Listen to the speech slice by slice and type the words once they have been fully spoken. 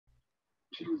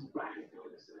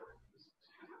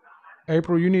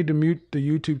April, you need to mute the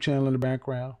YouTube channel in the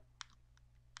background.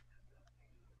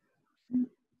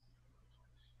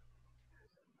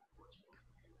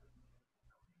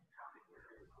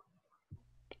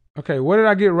 Okay, what did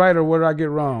I get right or what did I get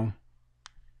wrong?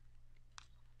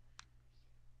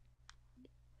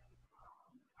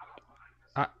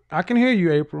 I can hear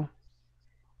you, April.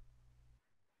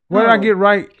 What did I Oh, get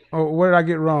right or what did I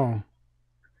get wrong?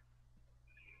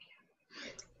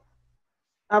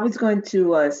 I was going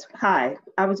to hi.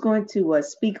 I was going to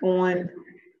speak on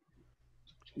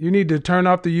You need to turn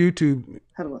off the YouTube.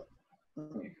 how do I,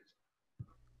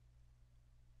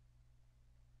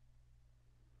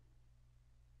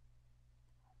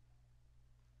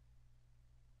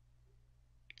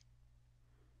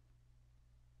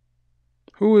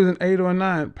 Who is an 8 or a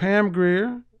 9? Pam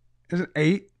Greer is an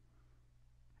 8.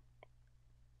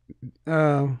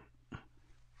 Um,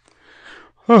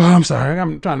 oh, I'm sorry.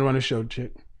 I'm trying to run a show,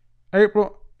 chick.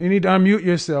 April, you need to unmute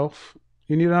yourself.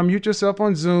 You need to unmute yourself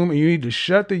on Zoom and you need to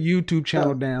shut the YouTube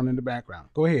channel oh, down in the background.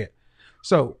 Go ahead.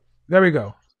 So, there we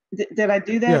go. did I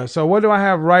do Yeah. that? So, what do I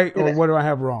have right Did or I? what do I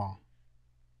have wrong?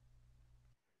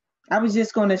 I was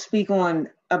just going to speak on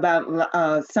about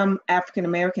some African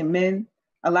American men.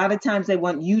 A lot of times they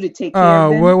want you to take care of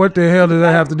them, What the hell but you does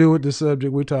that got have to do with the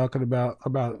subject we're talking about?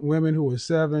 About women who are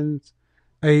sevens,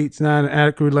 eights, nine,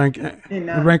 adequately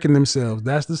and ranking themselves.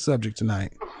 That's the subject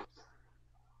tonight.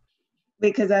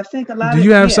 because I think a lot Do of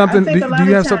you have yeah, I something? think a Do lot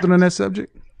you of have times something on that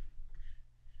subject?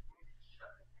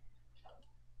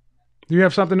 Do you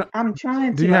have something? I'm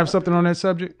trying Do to. you have something on that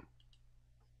subject?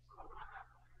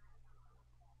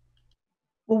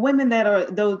 Well, women that are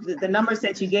those the numbers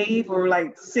that you gave were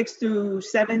like 6 through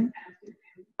 7.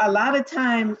 A lot of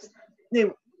times they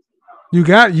You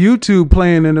got YouTube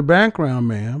playing in the background,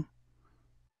 ma'am.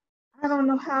 I don't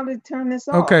know how to turn this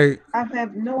off. Okay, I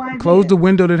have no close the idea.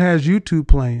 window that has YouTube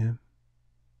playing.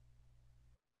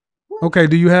 What? Okay,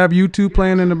 do you have YouTube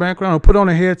playing in the background, or put on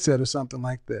a headset or something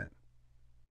like that?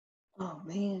 Oh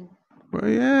man. Well,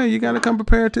 yeah, you got to come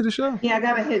prepared to the show. Yeah, I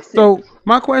got a headset. So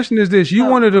my question is this: you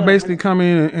Oh wanted to no, basically come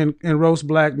in and roast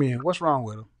black men. What's wrong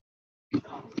with them?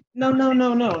 no,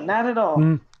 not at all.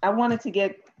 Mm, I wanted to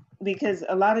get because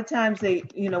a lot of times they,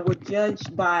 we're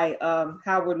judged by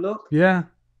how we look, yeah.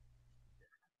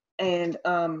 and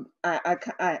I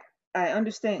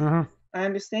understand. Uh huh. I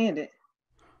understand it.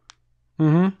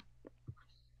 Mm-hmm.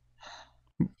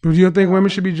 Do you think women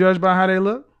should Um, be judged by how they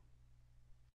look?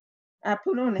 I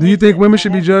put on the Do you think headset. women I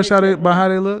should be have the judged headset by on. how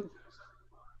they look?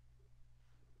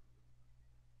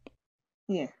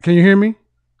 Yeah, Can you hear me?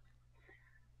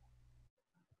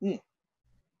 yeah.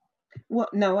 Well,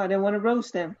 no, I didn't want to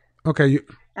roast them. Okay.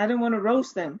 I didn't want to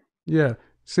roast them. Yeah.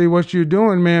 See what you're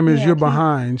doing, ma'am, is Yeah, I you're can't.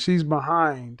 behind. She's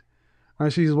behind.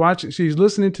 She's watching. She's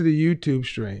listening to the YouTube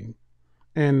stream,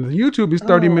 and the YouTube is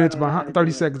 30 Oh, I minutes don't know how behind, to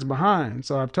 30 do it. seconds behind.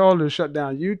 So I've told her to shut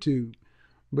down YouTube,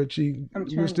 but I'm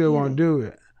you trying to still get won't it. do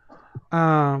it.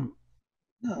 Um,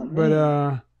 Oh but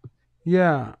man.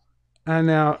 yeah. And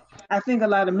now, I think a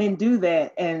lot of men do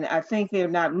that, and I think they're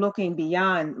not looking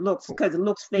beyond looks because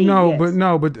looks fade. no, but Yes.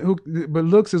 no, but who? But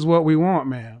looks is what we want,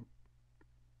 ma'am.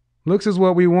 Looks is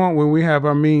what we want when we have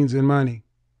our means and money.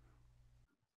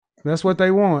 That's what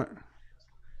they want.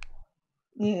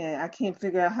 Yeah, I can't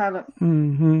figure out how to,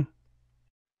 Hmm.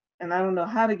 and I don't know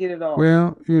how to get it off.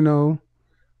 Well,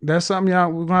 that's something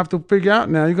y'all we're gonna have to figure out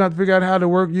now. You're gonna have to figure out how to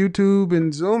work YouTube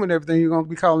and Zoom and everything. You're gonna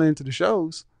be calling into the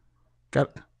shows.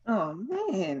 Got Oh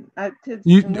man, I could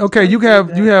you most okay?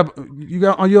 definitely do that. You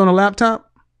got are you on a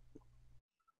laptop?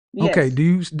 Okay.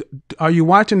 Yes. Are you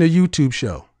watching the YouTube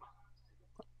show?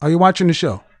 Are you watching the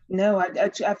show? No,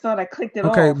 I thought I clicked it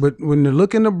Okay, off. but when you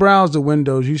look in the browser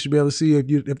windows, you should be able to see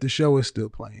if the show is still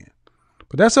playing.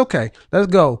 But that's okay. Let's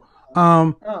go.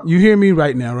 Oh, You hear me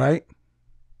right now, right?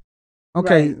 right.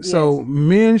 Okay, Yes. so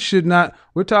men should not.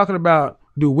 We're talking about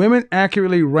do women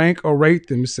accurately rank or rate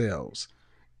themselves?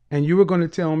 And you were going to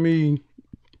tell me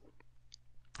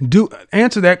do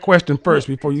answer that question Yeah. first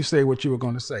before you say what you were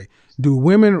going to say. Do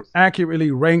women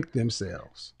accurately rank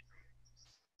themselves?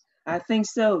 I think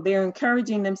so. They're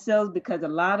encouraging themselves because a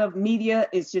lot of media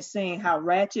is just saying how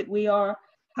ratchet we are,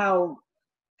 how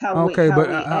Okay, how but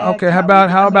we act, okay, how I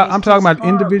mean, about it's I'm talking just about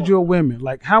horrible. individual women.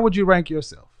 Like how would you rank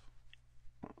yourself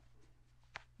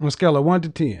on a scale of 1 to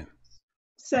 10?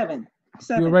 Seven,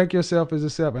 You would seven. rank yourself as a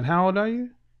 7. How old are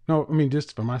you? No, I mean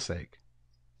just for my sake.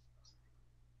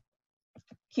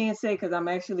 Can't say because I'm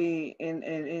actually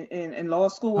in law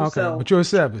school, Okay, but so you're a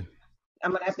 7.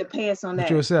 I'm gonna have to pass on But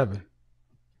you're that. a 7.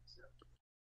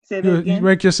 Say that You again.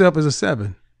 rank yourself as a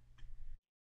 7.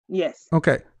 Yes.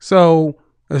 Okay. So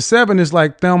A 7 is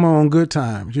like Thelma on Good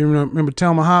Times. You remember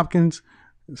Thelma Hopkins?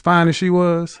 As fine as she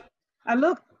was. I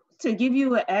look to give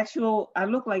you an actual. I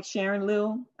look like Sharon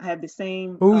Leal. I have the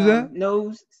same Who's that?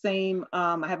 nose, same.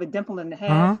 I have a dimple in the Uh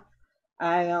huh. half.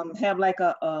 I have like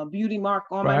a beauty mark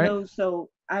on my Right. nose, so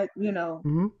I,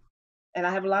 Mm-hmm. and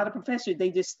I have a lot of professors. They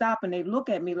just stop and they look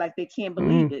at me like they can't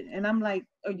believe Mm-hmm. it, and I'm like,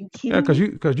 "Are you Yeah, kidding cause me?"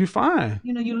 you fine.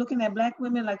 You're looking at black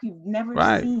women like you've never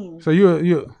Right. seen, So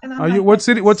you and I'm are you like, what "That's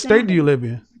city? What state do you insanity." live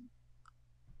in?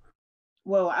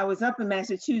 Well, I was up in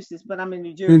Massachusetts, but I'm in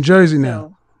New In Jersey, Jersey now.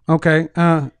 so Okay.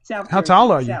 South How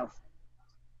tall Jersey, are you? South.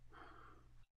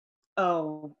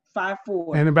 Oh,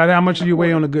 5'4" And about how much and do a you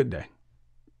weigh on quarter, a good day?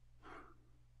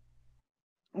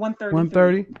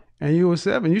 133. 130. And you were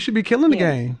 7. You should be killing the Yes,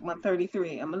 game.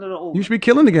 133. I'm a little You over. should be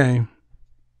killing the game.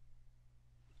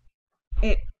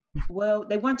 It well,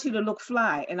 they want you to look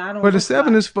fly, and I don't But a look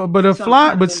 7 fly, is for, but a so I'm fly.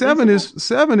 kind of But 7 invisible. is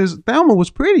 7 is Thelma was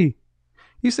pretty.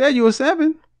 You said you were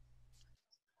 7.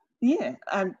 Yeah,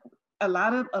 and a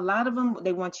lot of them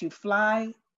they want you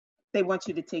fly. They want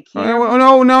you to take care of No, them,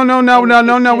 no, no, no, no, and no,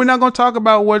 it's no. We're just not going to talk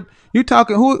about what you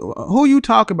talking. Who you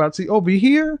talk about? See, over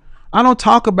here, I don't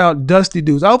talk about dusty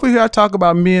dudes. Over here, I talk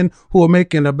about men who are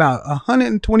making about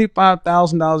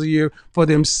 $125,000 a year for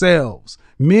themselves.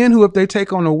 Men who, if they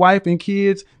take on a wife and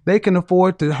kids, they can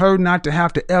afford to her not to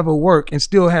have to ever work and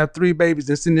still have 3 babies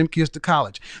and send them kids to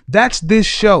college. That's this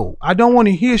show. I don't want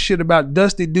to hear shit about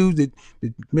dusty dudes that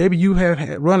maybe you have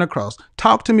run across.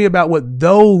 Talk to me about what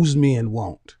those men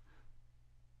want.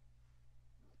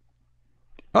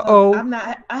 Uh well, oh. I'm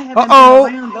not. I Uh haven't been oh.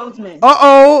 around those men.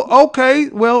 Okay.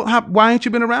 Well, why ain't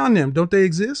you been around them? Don't they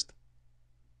exist?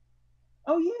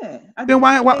 Oh yeah, Then they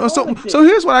why all so exist.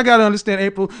 here's what I got to understand,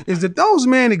 April, is that if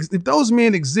those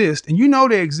men exist and you know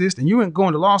they exist and you ain't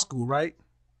going to law school, right?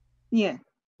 Yeah,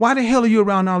 Why the hell are you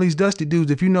around all these dusty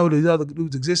dudes if you know the other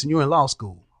dudes exist and you're in law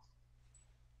school?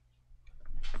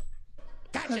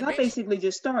 because I basically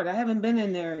just started. I haven't been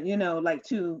in there, like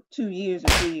 2 years or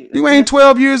 3 years. You ain't Nothing.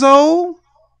 12 years old.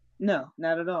 No,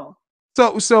 not at all.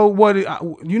 So what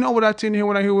you know what I tend to hear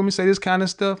when I hear women say this kind of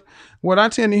stuff? What I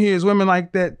tend to hear is women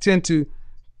like that tend to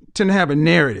have a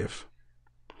narrative.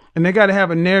 And they got to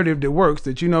have a narrative that works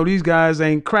that, these guys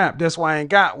ain't crap. That's why I ain't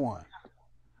got one.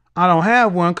 I don't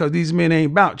have one because these men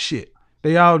ain't about shit.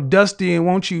 They all dusty and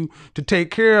want you to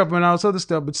take care of them and all this other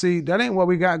stuff. But see, that ain't what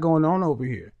we got going on over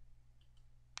here.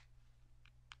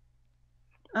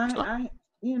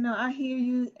 I hear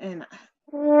you, and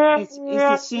it's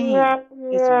a shame.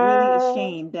 It's really a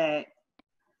shame that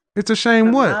It's a shame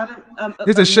a what? lot of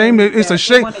It's a shame men that it's a that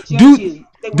they shame. want to judge you.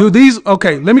 They Do want, these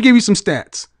okay, let me give you some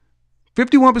stats.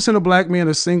 51% of black men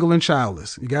are single and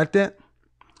childless. You got that?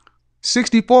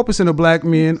 64% of black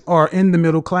men are in the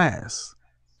middle class.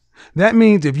 That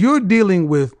means if you're dealing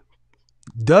with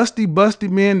dusty, busty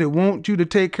men that want you to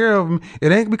take care of them,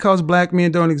 it ain't because black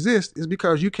men don't exist. It's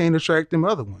because you can't attract them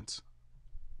other ones.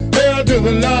 Hell to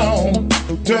the no,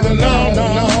 to the no,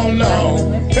 no,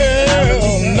 no. Hell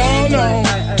no,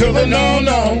 no, to the no,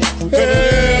 no.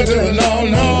 Hell to the no,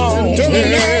 no, to the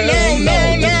no, no,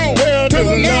 no, no. Hell to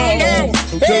the no, no,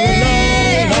 to the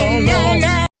no, no,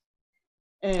 no.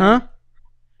 Huh?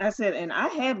 and I said, and I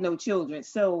have no children,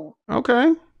 so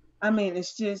Okay. I mean,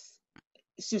 it's just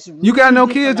You got really no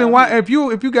different kids, and out why here. if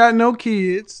you got no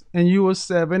kids and you were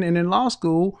 7 and in law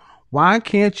school, why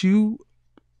can't you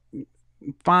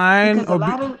find Because a or be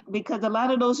lot of because a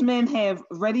lot of those men have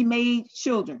ready-made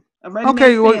children, a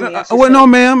ready-made okay? family, I should Well, no,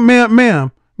 say.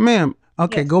 ma'am.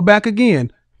 Okay, Yes. go back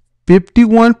again.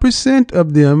 51%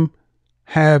 of them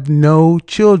have no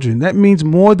children. That means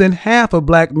more than half of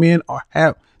black men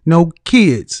have no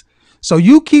kids. So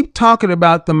you keep talking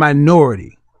about the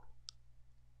minority.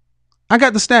 I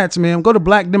got the stats, man. Go to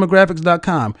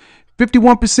blackdemographics.com.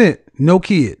 51% no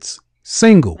kids,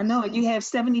 single. I know you have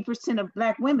 70% of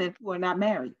black women who are not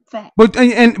married. Fact. But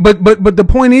the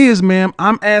point is, ma'am,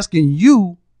 I'm asking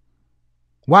you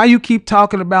why you keep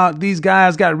talking about these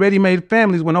guys got ready-made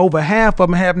families when over half of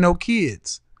them have no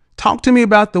kids. Talk to me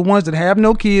about the ones that have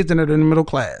no kids and are in the middle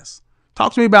class.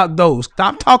 Talk to me about those.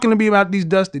 Stop talking to me about these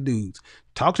dusty dudes.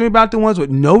 Talk to me about the ones with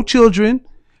no children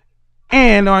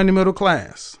and are in the middle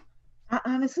class. I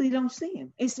honestly don't see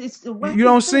him. It's the You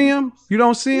don't wackest see thing. them? You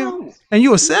don't see them? No, And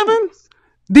you a no, 7?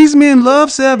 These men I love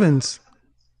don't see them. 7s.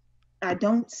 I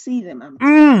don't see them. I'm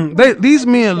telling you, I These just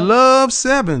men don't. love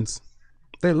 7s.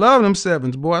 They love them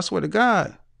 7s, boy. I swear to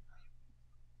God.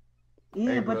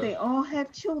 Yeah, but they all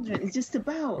have children. It's just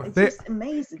about. It They just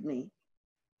amazes me.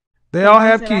 they The all ones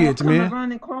have that I have kids, come man.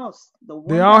 around across, the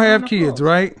They ones all I've run have kids, across.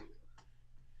 right?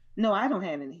 No, I don't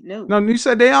have any. No. No, you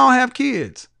said they all have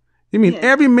kids. You mean Yes.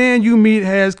 every man you meet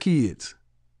has kids.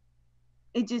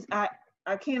 It just I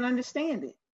can't understand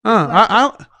it.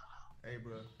 I Hey,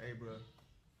 bro. Hey, bro.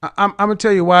 I'm gonna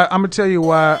tell you why. I'm gonna tell you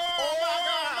why. Oh,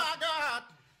 my God.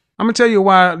 I'm gonna tell you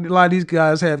why a lot of these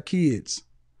guys have kids.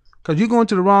 Cause you're going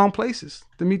to the wrong places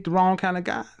to meet the wrong kind of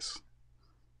guys.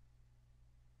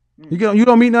 You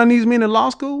don't meet none of these men in law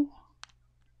school.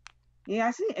 Yeah,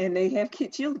 I see, and they have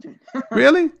children.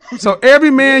 Really? So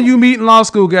every man Yeah. you meet in law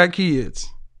school got kids.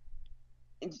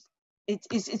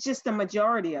 It's just the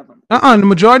majority of them. The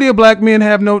majority of black men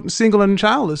have no single and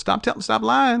childless. Stop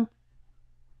lying.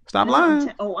 Stop No,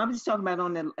 lying. I'm just talking about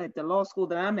at the law school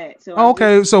that I'm at. So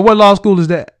Okay, so what law school is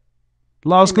that?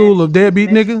 Law school of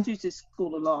deadbeat niggas? Massachusetts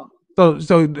School of Law.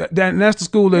 So that's the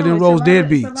school that No, enrolls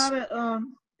deadbeats.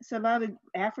 It's a lot of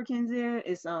Africans there.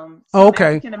 It's some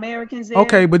Okay. African Americans there.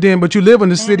 Okay, but you live in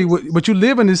the city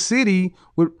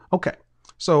with okay.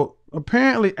 So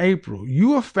apparently, April,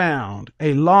 you have found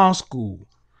a law school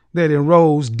that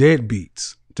enrolls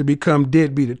deadbeats to become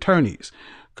deadbeat attorneys.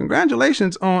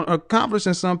 Congratulations on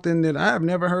accomplishing something that I have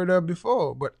never heard of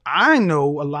before. But I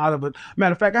know a lot of it.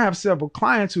 Matter of fact, I have several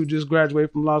clients who just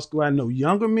graduated from law school. I know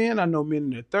younger men. I know men in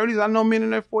their 30s. I know men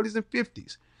in their 40s and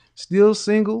 50s. Still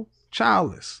single,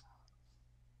 childless.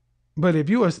 But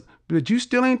you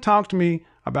still ain't talked to me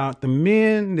about the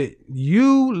men that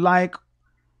you like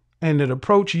and that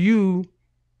approach you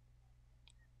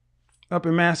up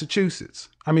in Massachusetts.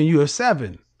 I mean, you're a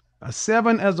 7. A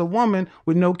 7 as a woman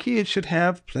with no kids should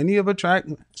have plenty of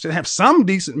should have some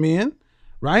decent men,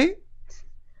 right?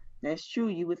 That's true.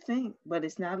 You would think, but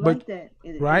it's not like that.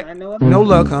 Right? I know No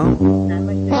luck, huh? Not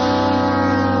like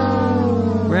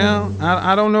that. Well,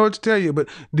 I don't know what to tell you, but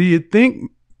do you think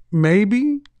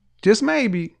maybe, just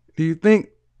maybe, do you think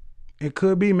it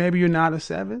could be maybe you're not a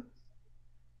 7?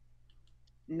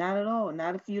 Not at all.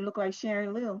 Not if you look like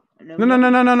Sharon Leal. No.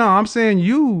 I'm saying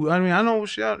you. I mean, I know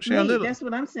Sharon Little. That's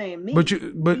what I'm saying. Me. But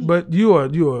you are.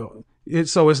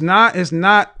 So it's not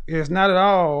at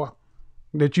all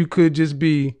that you could just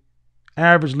be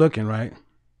average looking, right?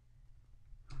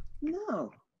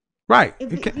 No. Right.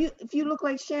 If you look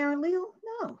like Sharon Leal,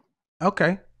 no.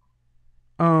 Okay.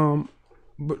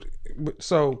 But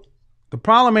so the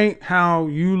problem ain't how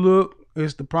you look.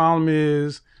 The problem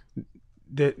is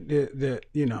that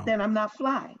you know. Then I'm not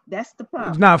fly. That's the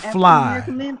problem. It's not fly.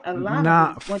 African American men, a lot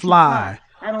not of them fly.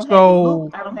 I don't have the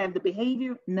look. I don't have the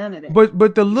behavior. None of that.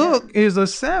 But the look is a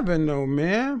 7 though,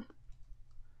 man.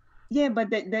 Yeah, but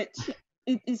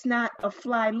it's not a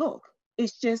fly look.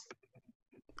 It's just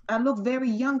I look very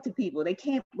young to people. They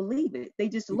can't believe it. They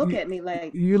just look at me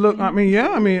like you look. I mean, yeah.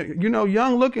 I mean, you know,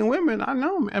 young looking women. I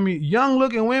know. I mean, young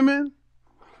looking women.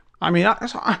 I mean,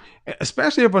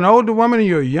 especially if an older woman and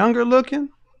you're younger looking.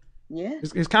 Yeah,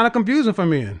 it's kind of confusing for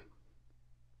men.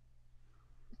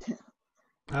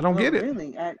 I don't get it.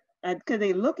 Really, because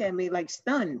they look at me like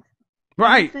stunned.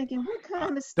 Right. I'm thinking, what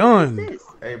kind of stunned stuff is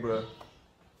this? Hey, bro.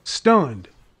 Stunned.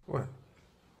 What?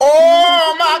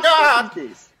 Oh my God!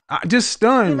 Just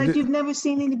stunned. You're like you've never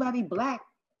seen anybody black.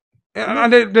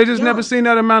 They just never seen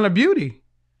that amount of beauty.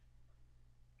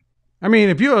 I mean,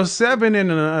 if you're a 7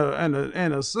 and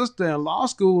a sister in law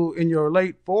school in your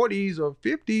late 40s or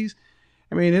 50s,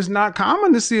 I mean, it's not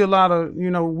common to see a lot of,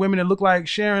 you know, women that look like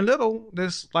Sharon Little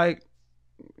that's like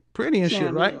pretty and Sharon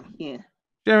shit, right? Leal, yeah.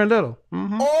 Sharon Little.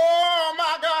 Mm-hmm. Oh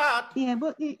my God! Yeah,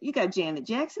 but you got Janet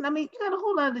Jackson. I mean, you got a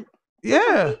whole lot of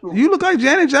people. You look like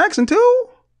Janet Jackson too.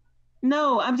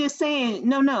 No, I'm just saying.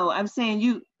 No, I'm saying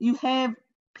you have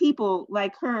people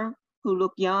like her who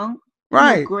look young,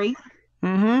 right? Look great.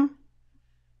 Mm-hmm.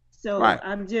 So right.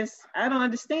 I don't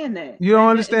understand that. You don't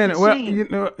understand it. Well,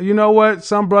 you know what?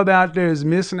 Some brother out there is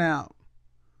missing out.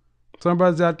 Some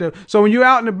brothers out there. So when you're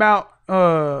out and about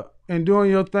and doing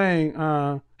your thing,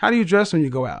 how do you dress when you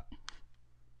go out?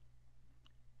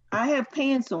 I have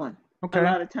pants on. Okay. A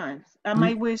lot of times. I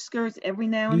might wear skirts every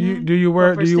now and then. Do you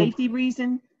wear for safety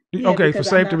reason? Okay, for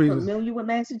safety reasons. I'm not familiar with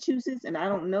Massachusetts, and I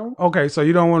don't know. Okay, so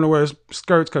you don't want to wear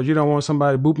skirts because you don't want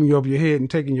somebody booping you over your head and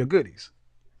taking your goodies.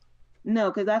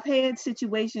 No, because I've had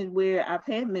situations where I've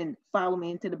had men follow me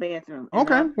into the bathroom.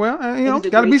 Okay, well, you know,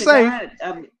 got to be safe.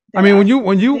 I mean, when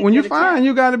you find,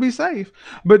 you got to be safe.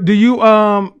 But do you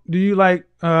like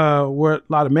wear a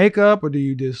lot of makeup, or do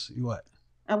you just what?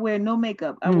 I wear no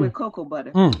makeup. I wear cocoa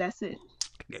butter. That's it.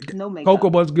 No makeup. Cocoa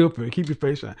butter's good for you. Keep your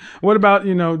face shine. What about,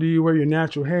 you know, do you wear your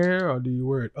natural hair or do you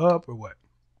wear it up or what?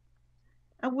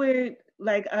 I wear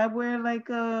like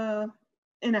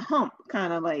in a hump,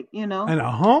 kind of like, you know. In a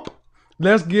hump?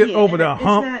 Let's get over the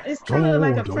hump. It's kind of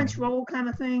like a French roll kind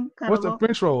of thing. What's a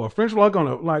French roll? A French roll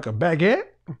like a baguette?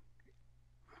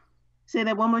 Say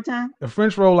that one more time. A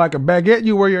French roll like a baguette?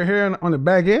 You wear your hair on a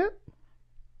baguette?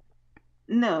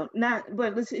 No, not.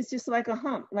 But it's just like a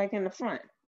hump, like in the front,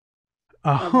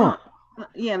 A a hump. bump.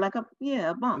 Yeah, like a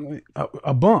bump.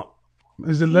 A bump.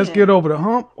 Is it let's Yeah, get over the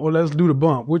hump or let's do the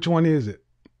bump? Which one is it?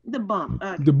 the bump.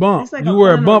 The bump. It's like a You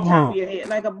wear a bun on bump top of hump. your head,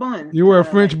 like a bun, You wear a kind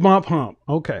of French like. bump hump.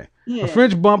 Okay. A Yeah,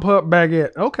 French bump hump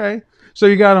baguette. Okay. So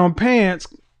you got on pants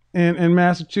in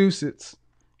Massachusetts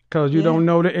because you don't yeah,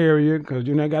 know the area because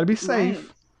you know got to be right.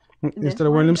 safe instead That's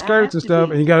of wearing them right. I skirts have and to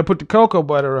stuff. And be. you got to put the cocoa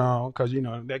butter on because you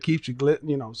know that keeps you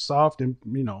soft and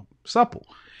supple.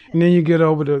 And then you getting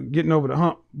over the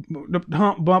hump, the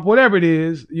hump bump, whatever it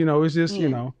is. It's just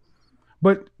Yeah,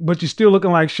 But you're still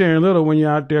looking like Sharon Little when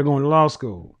you're out there going to law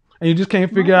school, and you just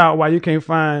can't figure right. out why you can't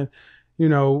find, you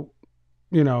know,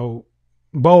 you know,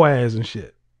 Boaz and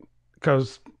shit.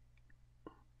 Because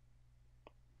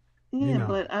you Yeah, know,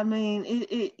 but I mean,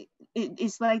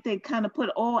 it's like they kind of put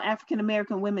all African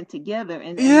American women together,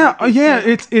 and yeah, like they yeah,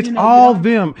 say, it's you all don't,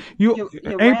 them. You,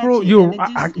 you're April, ratchet, and it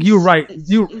just you're right.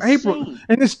 You, it's April, shame.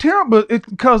 and it's terrible. It's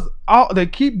because all they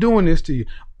keep doing this to you.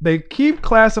 They keep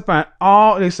classifying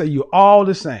all. They say you all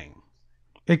the same.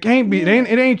 It can't be. Yeah,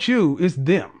 It ain't you. It's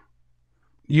them.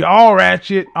 You all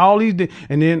ratchet, all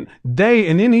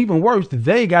and then even worse,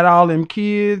 they got all them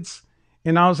kids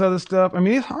and all this other stuff. I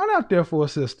mean, it's hard out there for a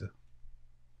sister.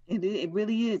 it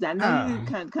really is. I know you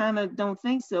Ah. kind of don't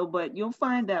think so, but you'll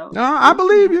find out. No, I You'll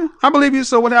believe see. you. I believe you.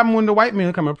 So what happened when the white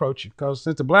men come approach you? Because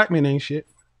since the black men ain't shit.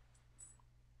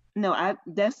 No, I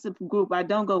that's the group I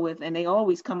don't go with, and they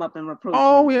always come up and reproach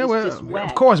Oh me. yeah, It's well just of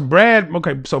whack. course Brad.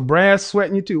 Okay, so Brad's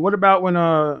sweating you too. What about when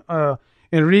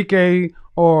Enrique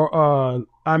or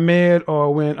Ahmed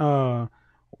or when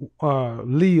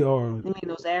Lee or You mean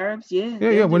those Arabs? Yeah, yeah,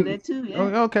 they'll do when that too. oh,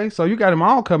 Yeah. okay, so you got them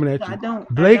all coming So at you. I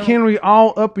Blake don't, Henry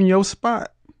all up in your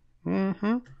spot. Hmm.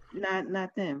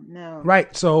 not them. No, Right.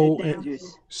 they're So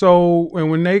dangerous.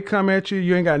 and when they come at you,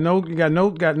 you ain't got no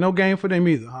game for them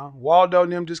either, huh? Waldo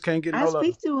and them just can't get I no love.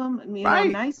 speak to them, I'm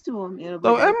Right. nice to them,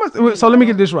 So but so let I me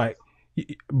get don't. this right.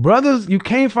 Brothers, you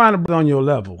can't find a brother on your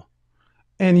level.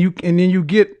 And then you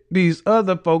get these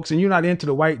other folks and you're not into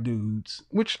the white dudes,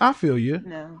 which I feel you.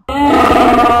 No,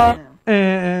 no.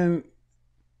 And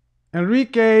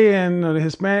Enrique and the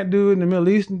Hispanic dude and the Middle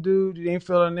Eastern dude, you ain't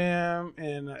feeling them,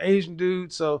 and the Asian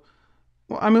dude. So,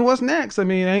 well, I mean, what's next? I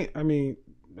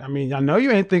know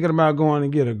you ain't thinking about going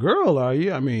and get a girl, are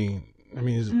you?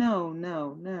 No,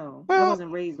 no, no. I Well,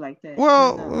 wasn't raised like that. No,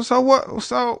 well, no. so what?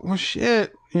 Well,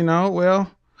 shit,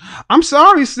 well, I'm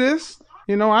sorry, sis.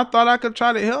 I thought I could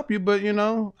try to help you, but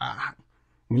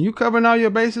when you covering all your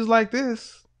bases like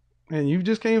this, and you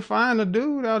just can't find a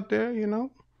dude out there,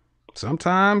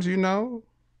 sometimes,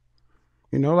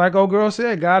 like old girl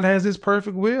said, God has His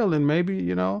perfect will, and maybe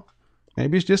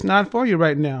it's just not for you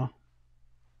right now.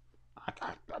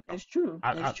 I, That's true.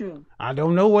 I, That's I, true. I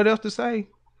don't know what else to say,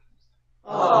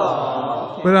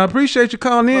 but Okay. I appreciate you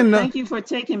calling Well, in. thank you for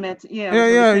taking that. Yeah, I Yeah, was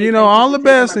gonna yeah, say thank you all for the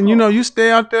taking best, my and call. you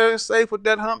stay out there safe with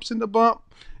that humps in the bump,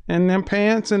 and them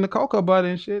pants and the cocoa butter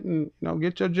and shit, and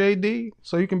get your JD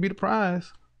so you can be the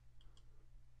prize.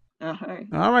 All right.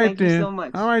 All right Thank you then. so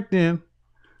much. All right then.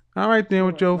 All right then All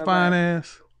with right. your Bye fine bye.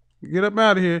 ass. Get up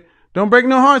out of here. Don't break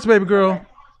no hearts, baby Bye girl. bye.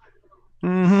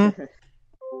 Mm-hmm.